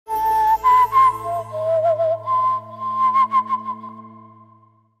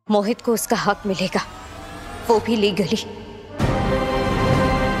मोहित को उसका हक मिलेगा, वो भी लीगली।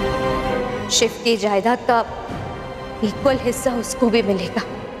 शिव की जायदाद का इक्वल हिस्सा उसको भी मिलेगा।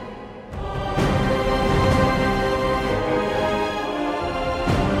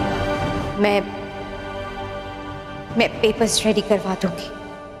 मैं पेपर्स रेडी करवा दूंगी।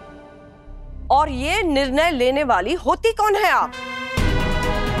 और ये निर्णय लेने वाली होती कौन है आप?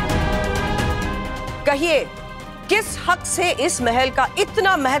 कहिए, किस हक से इस महल का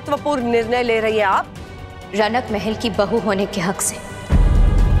इतना महत्वपूर्ण निर्णय ले रही है आप? रनक महल की बहू होने के हक से,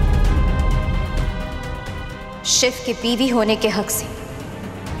 शिव की बीवी होने के हक से,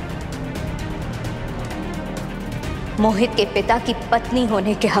 मोहित के पिता की पत्नी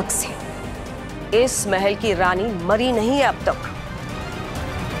होने के हक से। इस महल की रानी मरी नहीं है अब तक,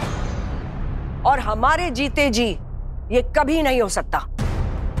 और हमारे जीते जी ये कभी नहीं हो सकता।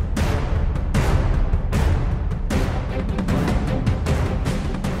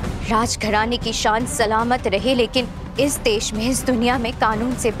 राजघराने की शान सलामत रहे, लेकिन इस देश में, इस दुनिया में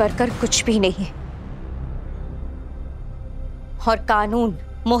कानून से बढ़कर कुछ भी नहीं है। और कानून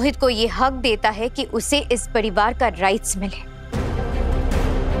मोहित को यह हक देता है कि उसे इस परिवार का राइट्स मिले।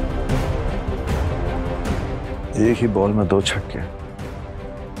 एक ही बॉल में 2 छक्के।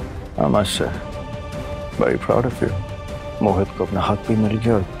 I must say, very proud of you. मोहित को अपना हक भी मिल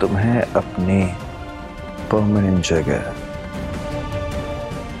गया और तुम्हें अपनी परमानेंट जगह।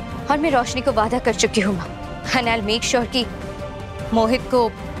 और मैं रोशनी को वादा कर चुकी हूँ माँ, and I'll make sure कि मोहित को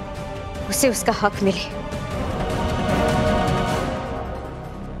उसे उसका हक मिले।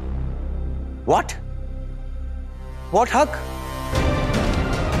 What? What हक?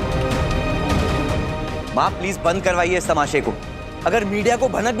 माँ प्लीज बंद करवाइए इस तमाशे को। अगर मीडिया को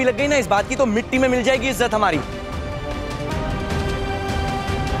भनक भी लग गई ना इस बात की, तो मिट्टी में मिल जाएगी इज्जत हमारी।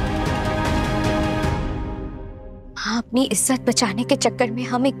 हाँ, अपनी इज्जत बचाने के चक्कर में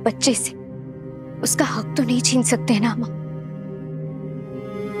हम एक बच्चे से उसका हक तो नहीं छीन सकते ना माँ।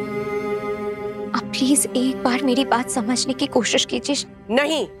 आप प्लीज एक बार मेरी बात समझने की कोशिश कीजिए।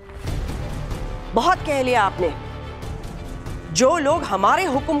 नहीं, बहुत कह लिया आपने। जो लोग हमारे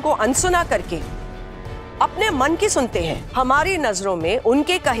हुक्म को अनसुना करके अपने मन की सुनते हैं, हमारी नजरों में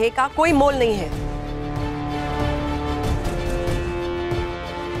उनके कहे का कोई मोल नहीं है।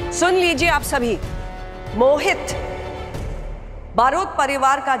 सुन लीजिए आप सभी, मोहित बारोट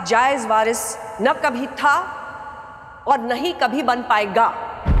परिवार का जायज वारिस न कभी था और न ही कभी बन पाएगा।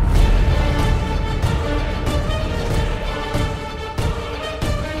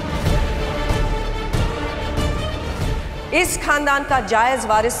 इस खानदान का जायज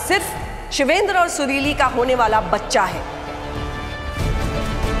वारिस सिर्फ शिवेंद्र और सुरीली का होने वाला बच्चा है।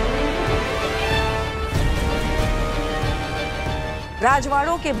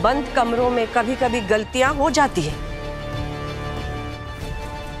 राजवाड़ों के बंद कमरों में कभी कभी गलतियां हो जाती हैं,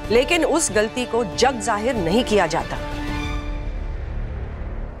 लेकिन उस गलती को जग जाहिर नहीं किया जाता।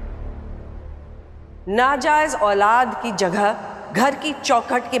 नाजायज औलाद की जगह घर की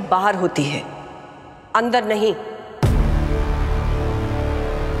चौखट के बाहर होती है, अंदर नहीं।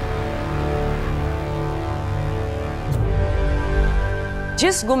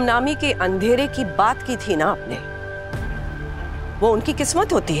 जिस गुमनामी के अंधेरे की बात की थी ना आपने, वो उनकी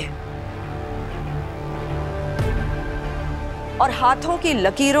किस्मत होती है, और हाथों की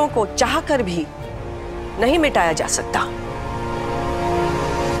लकीरों को चाहकर भी नहीं मिटाया जा सकता।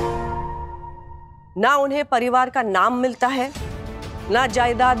 ना उन्हें परिवार का नाम मिलता है, ना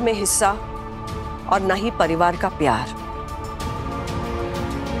जायदाद में हिस्सा, और ना ही परिवार का प्यार।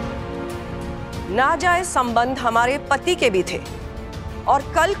 नाजायज संबंध हमारे पति के भी थे, और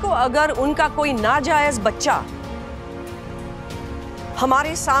कल को अगर उनका कोई नाजायज बच्चा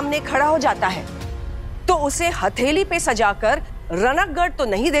हमारे सामने खड़ा हो जाता है, तो उसे हथेली पे सजाकर रनकगढ़ तो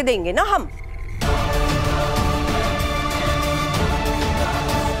नहीं दे देंगे ना हम।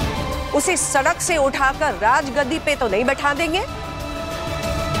 उसे सड़क से उठाकर राजगद्दी पे तो नहीं बैठा देंगे।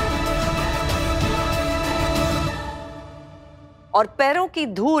 और पैरों की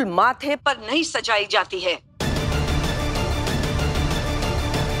धूल माथे पर नहीं सजाई जाती है।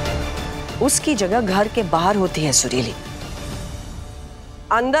 उसकी जगह घर के बाहर होती है सुरीली।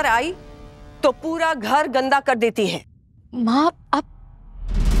 अंदर आई तो पूरा घर गंदा कर देती है। माँ, अब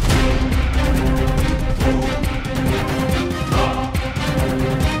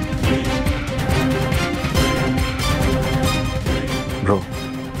ब्रो,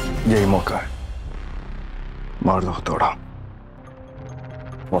 यही मौका है, मार दो थोड़ा।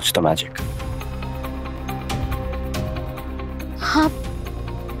 Watch the magic. हाँ,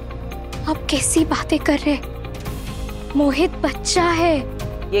 आप कैसी बातें कर रहे? मोहित बच्चा है।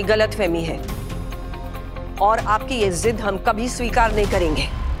 ये गलतफहमी है, और आपकी ये जिद हम कभी स्वीकार नहीं करेंगे।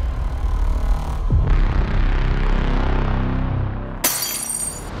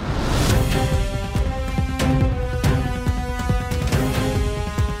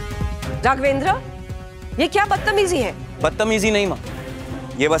 राघवेंद्र, ये क्या बदतमीजी है? बदतमीजी नहीं माँ,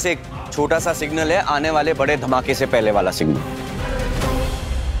 ये बस एक छोटा सा सिग्नल है, आने वाले बड़े धमाके से पहले वाला सिग्नल।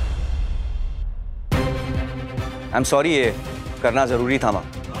 आई एम सॉरी, ये करना जरूरी था माँ,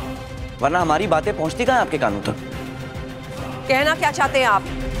 वरना हमारी बातें पहुंचती कहाँ आपके कानों तक। कहना क्या चाहते हैं आप?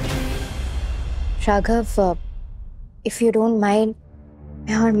 Raghav, if you don't mind,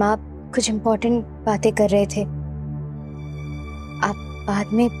 मैं और माँ कुछ इम्पोर्टेंट बातें कर रहे थे, आप बाद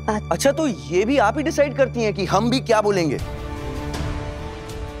में बात। अच्छा, तो ये भी आप ही डिसाइड करती हैं कि हम भी क्या बोलेंगे?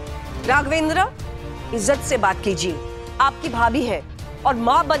 राघवेंद्र, इज्जत से बात कीजिए, आपकी भाभी है और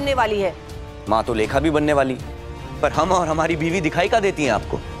माँ बनने वाली है। माँ तो लेखा भी बनने वाली, पर हम और हमारी बीवी दिखाई का देती हैं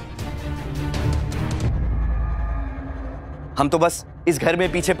आपको। हम तो बस इस घर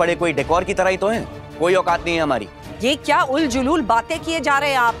में पीछे पड़े कोई डेकोर की तरह ही तो हैं, कोई औकात नहीं है हमारी। ये क्या उलझुलूल बातें किए जा रहे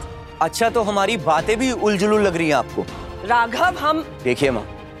हैं आप? अच्छा, तो हमारी बातें भी उलझुलुल लग रही हैं आपको? राघव, हम देखिए माँ,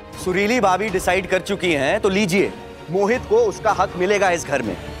 सुरीली भाभी डिसाइड कर चुकी हैं, तो लीजिए, मोहित को उसका हक मिलेगा इस घर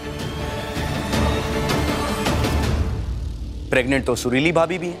में। प्रेग्नेंट तो सुरीली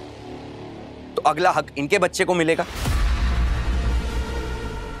भाभी भी है, तो अगला हक इनके बच्चे को मिलेगा।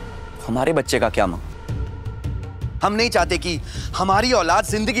 हमारे बच्चे का क्या माँ? हम नहीं चाहते कि हमारी औलाद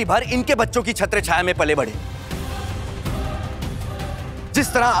जिंदगी भर इनके बच्चों की छत्र छाया में पले बढ़े,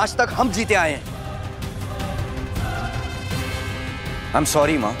 जिस तरह आज तक हम जीते आए हैं। आई एम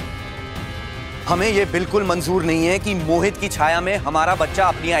सॉरी मां, हमें यह बिल्कुल मंजूर नहीं है कि मोहित की छाया में हमारा बच्चा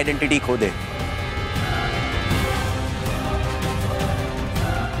अपनी आइडेंटिटी खो दे।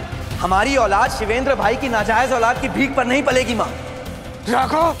 हमारी औलाद शिवेंद्र भाई की नाजायज औलाद की भीख पर नहीं पलेगी मां।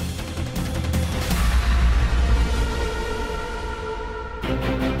 राघव,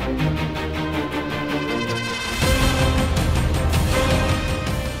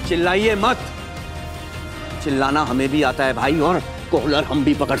 चिल्लाइए मत। चिल्लाना हमें भी आता है भाई, और कॉलर हम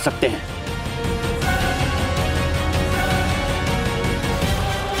भी पकड़ सकते हैं।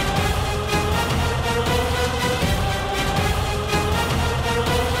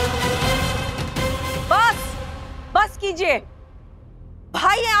 बस बस कीजिए,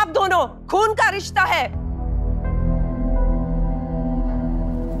 भाई हैं आप दोनों, खून का रिश्ता है।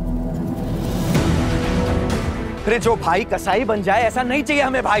 फिर जो भाई कसाई बन जाए, ऐसा नहीं चाहिए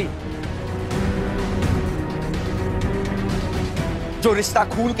हमें भाई। जो रिश्ता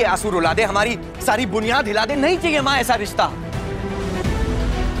खून के आंसू रुला दे, हमारी सारी बुनियाद हिला दे, नहीं चाहिए मां ऐसा रिश्ता।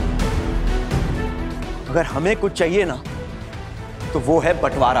 अगर हमें कुछ चाहिए ना, तो वो है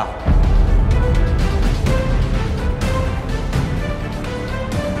बंटवारा।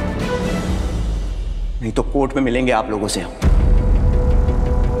 नहीं तो कोर्ट में मिलेंगे आप लोगों से हम।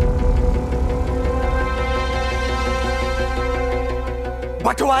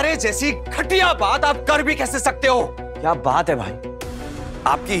 बंटवारे जैसी घटिया बात आप कर भी कैसे सकते हो? क्या बात है भाई,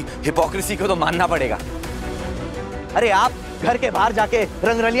 आपकी हिपोक्रेसी को तो मानना पड़ेगा। अरे आप घर के बाहर जाके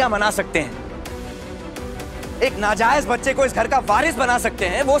रंगरलियां मना सकते हैं, एक नाजायज बच्चे को इस घर का वारिस बना सकते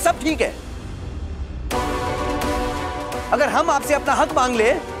हैं, वो सब ठीक है। अगर हम आपसे अपना हक मांग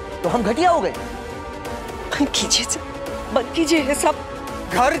ले तो हम घटिया हो गए। बंद कीजिए ये सब।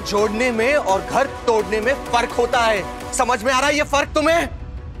 घर जोड़ने में और घर तोड़ने में फर्क होता है, समझ में आ रहा है ये फर्क तुम्हें?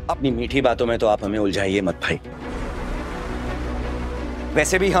 अपनी मीठी बातों में तो आप हमें उलझाइए मत भाई।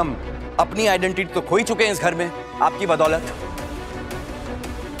 वैसे भी हम अपनी आइडेंटिटी तो खो ही चुके हैं इस घर में आपकी बदौलत।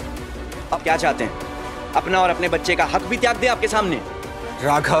 अब क्या चाहते हैं? अपना और अपने बच्चे का हक भी त्याग दे आपके सामने?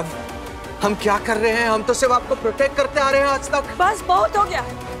 राघव, हम क्या कर रहे हैं? हम तो सिर्फ आपको प्रोटेक्ट करते आ रहे हैं आज तक। बस बहुत हो गया,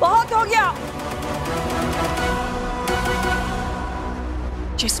 बहुत हो गया।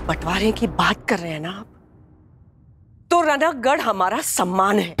 जिस बंटवारे की बात कर रहे हैं ना आप, तो रनकगढ़ हमारा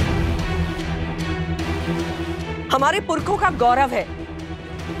सम्मान है, हमारे पुरखों का गौरव है,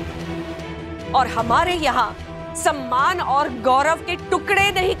 और हमारे यहां सम्मान और गौरव के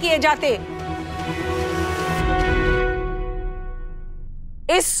टुकड़े नहीं किए जाते।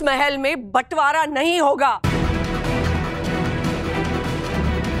 इस महल में बंटवारा नहीं होगा।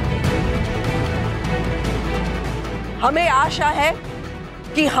 हमें आशा है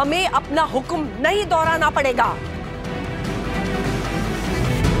कि हमें अपना हुक्म नहीं दोहराना पड़ेगा।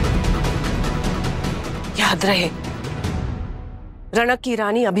 याद रहे, रनक की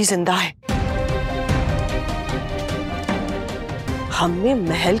रानी अभी जिंदा है। हमने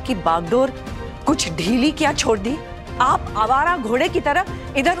महल की बागडोर कुछ ढीली क्या छोड़ दी? आप आवारा घोड़े की तरह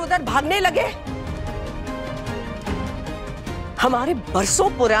इधर उधर भागने लगे। हमारे बरसों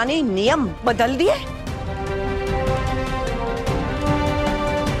पुराने नियम बदल दिए।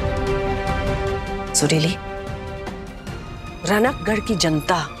 सुरीली, रनकगढ़ की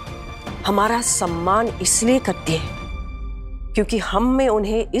जनता हमारा सम्मान इसलिए करती है क्योंकि हम में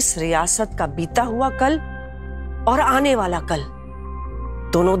उन्हें इस रियासत का बीता हुआ कल और आने वाला कल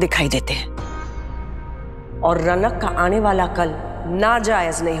दोनों दिखाई देते हैं, और रनक का आने वाला कल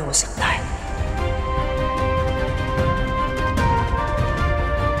नाजायज नहीं हो सकता है।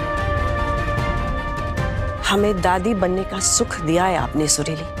 हमें दादी बनने का सुख दिया है आपने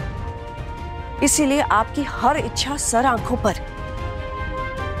सुरीली, इसीलिए आपकी हर इच्छा सर आंखों पर।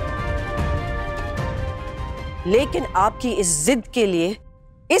 लेकिन आपकी इस जिद के लिए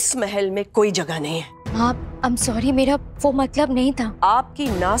इस महल में कोई जगह नहीं है। माँ, आई एम सॉरी, मेरा वो मतलब नहीं था। आपकी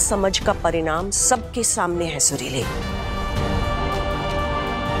नासमझ का परिणाम सबके सामने है सुरीली।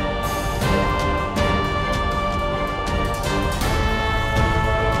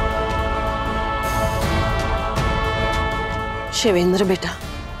 शिवेंद्र बेटा,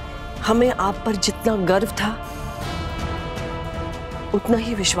 हमें आप पर जितना गर्व था उतना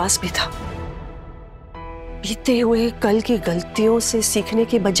ही विश्वास भी था। बीते हुए कल की गलतियों से सीखने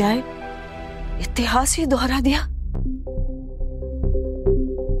के बजाय इतिहास ही दोहरा दिया।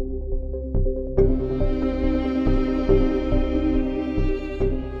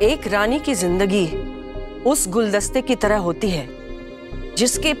 एक रानी की जिंदगी उस गुलदस्ते की तरह होती है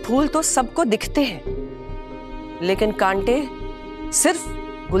जिसके फूल तो सबको दिखते हैं, लेकिन कांटे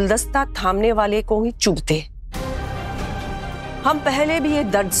सिर्फ गुलदस्ता थामने वाले को ही चुभते। हम पहले भी ये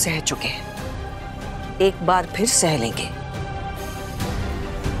दर्द सह चुके हैं, एक बार फिर सह लेंगे,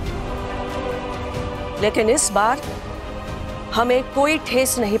 लेकिन इस बार हमें कोई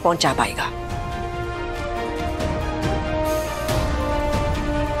ठेस नहीं पहुंचा पाएगा।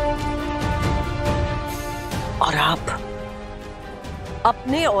 और आप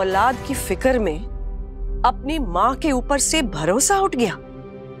अपने औलाद की फिक्र में अपनी मां के ऊपर से भरोसा उठ गया।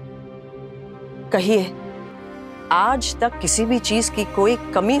 कहिए, आज तक किसी भी चीज की कोई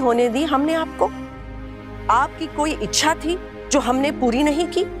कमी होने दी हमने आपको? आपकी कोई इच्छा थी जो हमने पूरी नहीं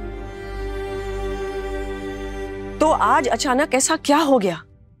की? तो आज अचानक ऐसा क्या हो गया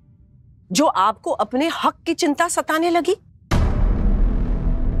जो आपको अपने हक की चिंता सताने लगी?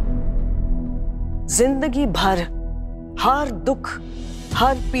 जिंदगी भर हर दुख,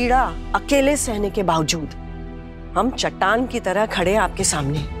 हर पीड़ा अकेले सहने के बावजूद हम चट्टान की तरह खड़े आपके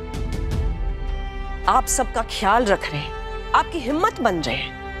सामने, आप सबका ख्याल रख रहे हैं, आपकी हिम्मत बन रहे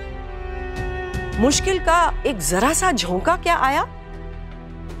हैं। मुश्किल का एक जरा सा झोंका क्या आया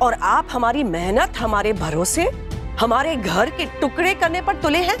और आप हमारी मेहनत, हमारे भरोसे, हमारे घर के टुकड़े करने पर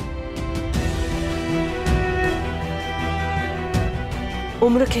तुले हैं।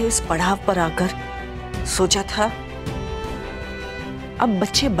 उम्र के इस पड़ाव पर आकर सोचा था अब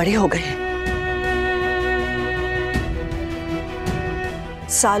बच्चे बड़े हो गए हैं,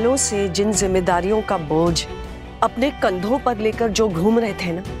 सालों से जिन जिम्मेदारियों का बोझ अपने कंधों पर लेकर जो घूम रहे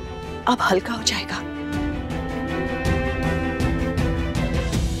थे ना, अब हल्का हो जाएगा।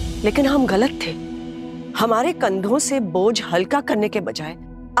 लेकिन हम गलत थे। हमारे कंधों से बोझ हल्का करने के बजाय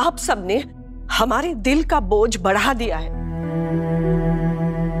आप सबने हमारे दिल का बोझ बढ़ा दिया है।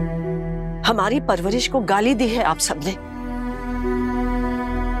 हमारी परवरिश को गाली दी है आप सबने।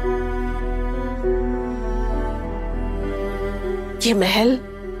 ये महल,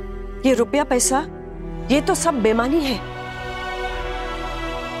 ये रुपया पैसा, ये तो सब बेमानी है।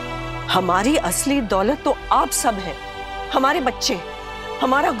 हमारी असली दौलत तो आप सब हैं, हमारे बच्चे,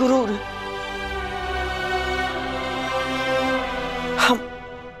 हमारा गुरूर।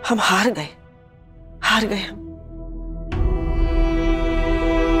 हम हार गए हम।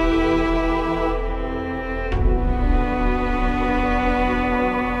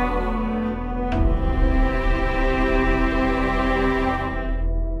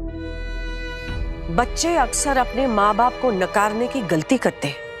 बच्चे अक्सर अपने माँ बाप को नकारने की गलती करते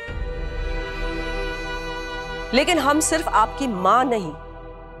हैं, लेकिन हम सिर्फ आपकी मां नहीं,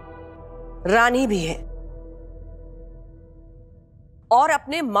 रानी भी हैं, और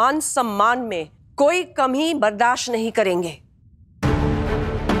अपने मान सम्मान में कोई कमी बर्दाश्त नहीं करेंगे।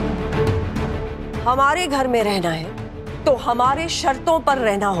 हमारे घर में रहना है तो हमारे शर्तों पर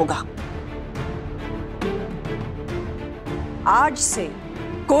रहना होगा। आज से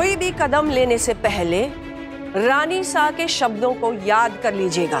कोई भी कदम लेने से पहले रानी सा के शब्दों को याद कर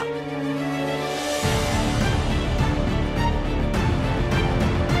लीजिएगा।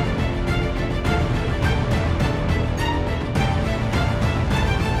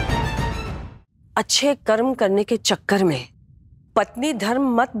 अच्छे कर्म करने के चक्कर में पत्नी धर्म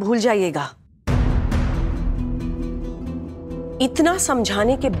मत भूल जाइएगा। इतना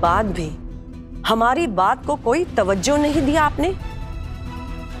समझाने के बाद भी हमारी बात को कोई तवज्जो नहीं दिया आपने।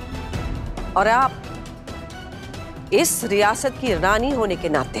 और आप इस रियासत की रानी होने के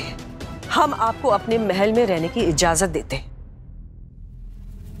नाते हम आपको अपने महल में रहने की इजाजत देते हैं।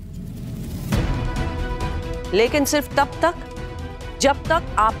 लेकिन सिर्फ तब तक जब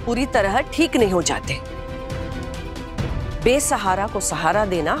तक आप पूरी तरह ठीक नहीं हो जाते। बेसहारा को सहारा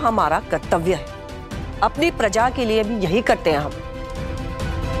देना हमारा कर्तव्य है। अपनी प्रजा के लिए भी यही करते हैं हम।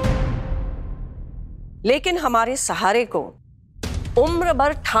 लेकिन हमारे सहारे को उम्र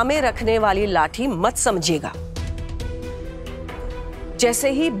भर थामे रखने वाली लाठी मत समझिएगा। जैसे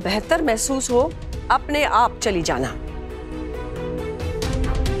ही बेहतर महसूस हो अपने आप चली जाना।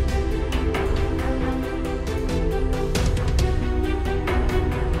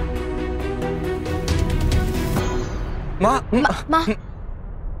 माँ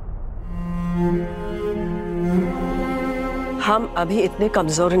हम अभी इतने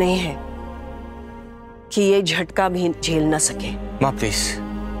कमजोर नहीं हैं कि ये झटका भी झेल न सके। माँ प्लीज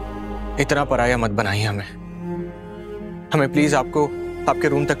इतना पराया मत बनाइए हमें प्लीज आपको आपके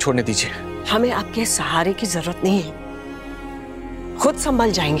रूम तक छोड़ने दीजिए। हमें आपके सहारे की जरूरत नहीं है, खुद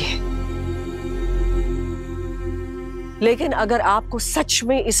संभल जाएंगे। लेकिन अगर आपको सच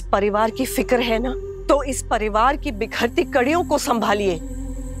में इस परिवार की फिक्र है ना, तो इस परिवार की बिखरती कड़ियों को संभालिए।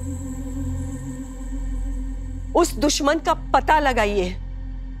 उस दुश्मन का पता लगाइए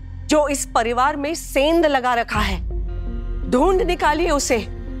जो इस परिवार में सेंध लगा रखा है। ढूंढ निकालिए उसे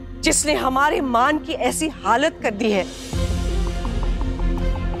जिसने हमारे मान की ऐसी हालत कर दी है।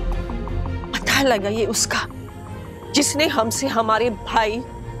 पता लगाइए उसका जिसने हमसे हमारे भाई,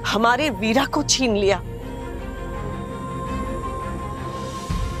 हमारे वीरा को छीन लिया।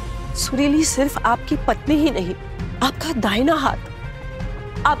 सुरीली सिर्फ आपकी पत्नी ही नहीं, आपका दाहिना हाथ,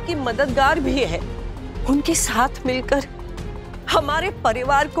 आपकी मददगार भी है। उनके साथ मिलकर हमारे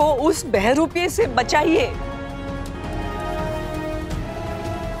परिवार को उस बहरूपिये से बचाइए।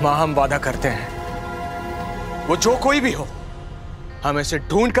 मां हम वादा करते हैं वो जो कोई भी हो हम इसे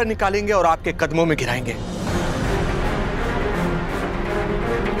ढूंढ कर निकालेंगे और आपके कदमों में गिराएंगे।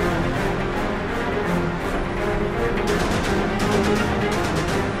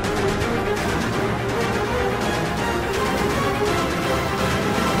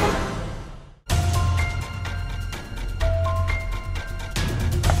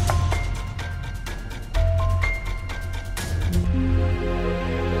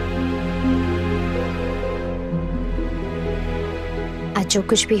 जो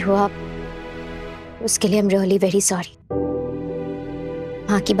कुछ भी हुआ उसके लिए I'm really very sorry।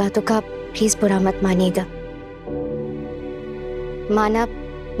 माँ की बातों का प्लीज बुरा मत मानिएगा। माना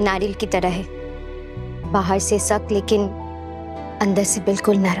नारियल की तरह है, बाहर से सख्त लेकिन अंदर से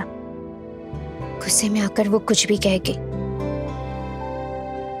बिल्कुल नरम। गुस्से में आकर वो कुछ भी कहेगी,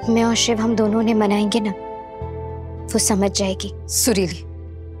 मैं और शिव हम दोनों ने मनाएंगे ना, वो समझ जाएगी। सुरीली,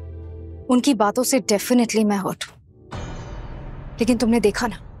 उनकी बातों से डेफिनेटली मैं हर्ट हूं, लेकिन तुमने देखा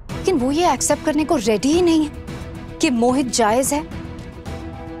ना, लेकिन वो ये एक्सेप्ट करने को रेडी ही नहीं है कि मोहित जायज है।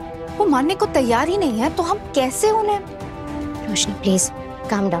 वो मानने को तैयार ही नहीं है, तो हम कैसे उन्हें। रोशनी प्लीज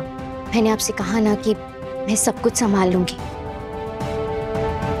काम डाउन। मैंने आपसे कहा ना कि मैं सब कुछ संभाल लूंगी।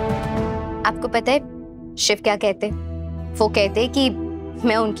 आपको पता है शिव क्या कहते? वो कहते कि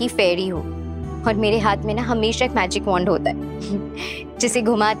मैं उनकी फेरी हूँ और मेरे हाथ में ना हमेशा एक मैजिक वॉन्ड होता है जिसे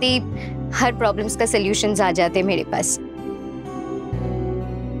घुमाती हर प्रॉब्लम्स का सॉल्यूशंस आ जाते हैं मेरे पास।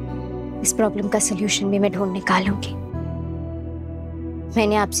 इस प्रॉब्लम का सलूशन भी मैं ढूंढ निकालूंगी।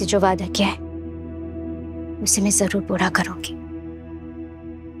 मैंने आपसे जो वादा किया है उसे मैं जरूर पूरा करूंगी।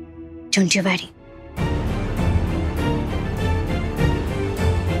 Don't you worry.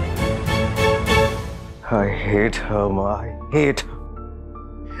 I hate her, Ma. I hate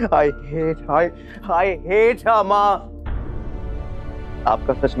her, Ma.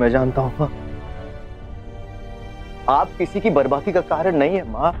 आपका सच मैं जानता हूँ, माँ। आप किसी की बर्बादी का कारण नहीं है,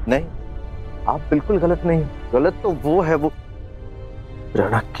 माँ। नहीं, आप बिल्कुल गलत नहीं हो। गलत तो वो है, वो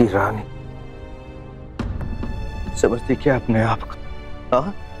रणक की रानी। समझती क्या अपने आप को?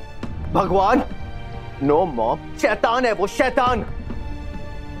 हाँ? भगवान? नो मॉम, शैतान है वो, शैतान।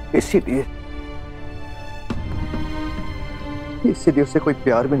 इसीलिए उसे कोई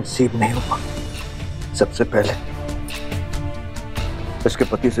प्यार में नसीब नहीं हुआ। सबसे पहले उसके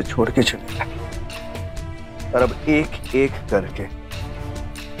पति से छोड़ के चले गए, और अब एक एक करके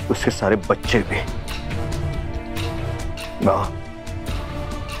उसके सारे बच्चे भी।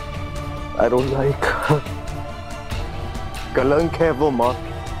 I don't like. कलंक है वो माँ,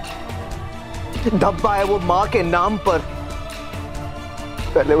 धब्बा है वो माँ के नाम पर।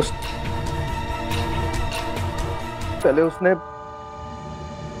 पहले उसने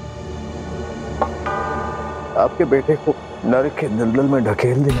आपके बेटे को नरक के दलदल में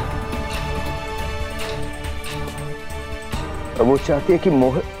ढकेल दिया। अब वो चाहती है कि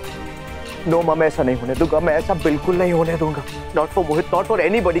नो माँ, मैं ऐसा नहीं होने दूंगा, मैं ऐसा बिल्कुल नहीं होने दूंगा। Not for Mohit, not for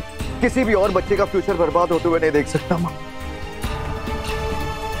anybody. किसी भी और बच्चे का फ्यूचर बर्बाद होते हुए नहीं देख सकता माँ।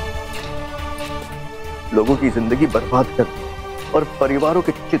 लोगों की जिंदगी बर्बाद कर और परिवारों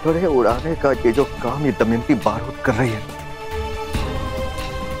के चिथड़े उड़ाने का ये जो काम ये दमयंती बारोट कर रही है,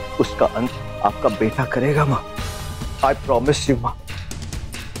 उसका अंत आपका बेटा करेगा माँ। आई प्रॉमिस यू माँ।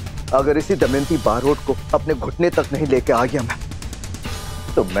 अगर इसी दमयंती बारोट को अपने घुटने तक नहीं लेके आ गया मैं,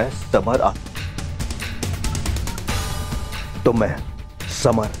 तो मैं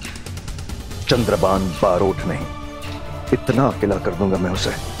समर चंद्रबान बारोट नहीं, इतना अकेला कर दूंगा मैं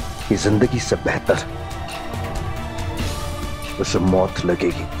उसे कि जिंदगी से बेहतर उसे मौत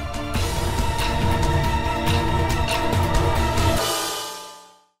लगेगी।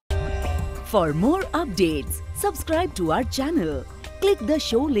 For more updates, subscribe to our channel, click the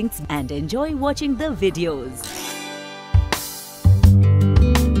show links and enjoy watching the videos.